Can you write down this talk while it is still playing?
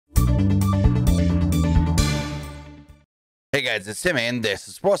Hey guys, it's Tim, and this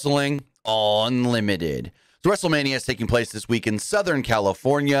is Wrestling Unlimited. So WrestleMania is taking place this week in Southern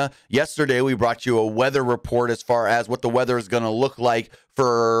California. Yesterday, we brought you a weather report as far as what the weather is going to look like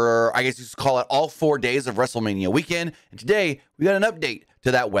for, I guess you could call it, all 4 days of WrestleMania weekend. And today, we got an update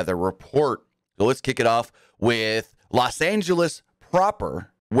to that weather report. So let's kick it off with Los Angeles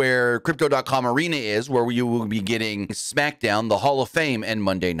proper, where Crypto.com Arena is, where you will be getting SmackDown, the Hall of Fame, and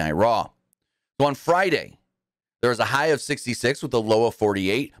Monday Night Raw. So on Friday, there is a high of 66 with a low of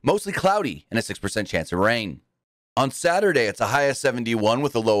 48, mostly cloudy and a 6% chance of rain. On Saturday, it's a high of 71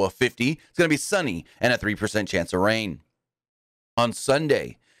 with a low of 50. It's going to be sunny and a 3% chance of rain. On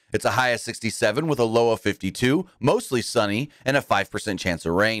Sunday, it's a high of 67 with a low of 52, mostly sunny and a 5% chance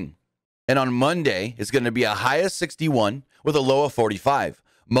of rain. And on Monday, it's going to be a high of 61 with a low of 45,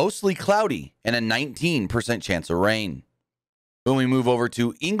 mostly cloudy and a 19% chance of rain. When we move over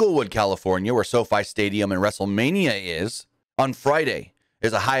to Inglewood, California, where SoFi Stadium and WrestleMania is, on Friday,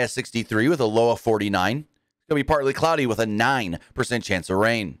 there's a high of 63 with a low of 49. It's going to be partly cloudy with a 9% chance of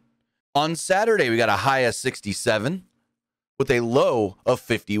rain. On Saturday, we got a high of 67 with a low of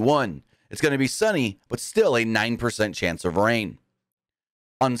 51. It's going to be sunny, but still a 9% chance of rain.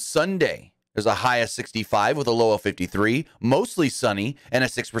 On Sunday, there's a high of 65 with a low of 53, mostly sunny, and a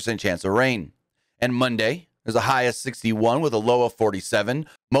 6% chance of rain. And Monday, there's a high of 61 with a low of 47,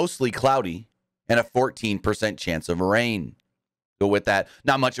 mostly cloudy, and a 14% chance of rain. So with that,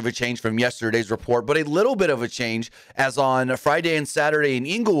 not much of a change from yesterday's report, but a little bit of a change, as on Friday and Saturday in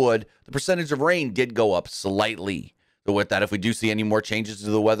Inglewood, the percentage of rain did go up slightly. So with that, if we do see any more changes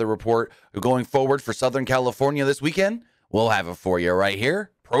to the weather report going forward for Southern California this weekend, we'll have it for you right here,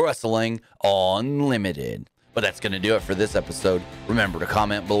 Pro Wrestling Unlimited. But that's going to do it for this episode. Remember to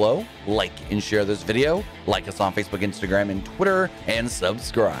comment below, like and share this video, like us on Facebook, Instagram, and Twitter, and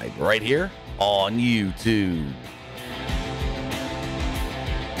subscribe right here on YouTube.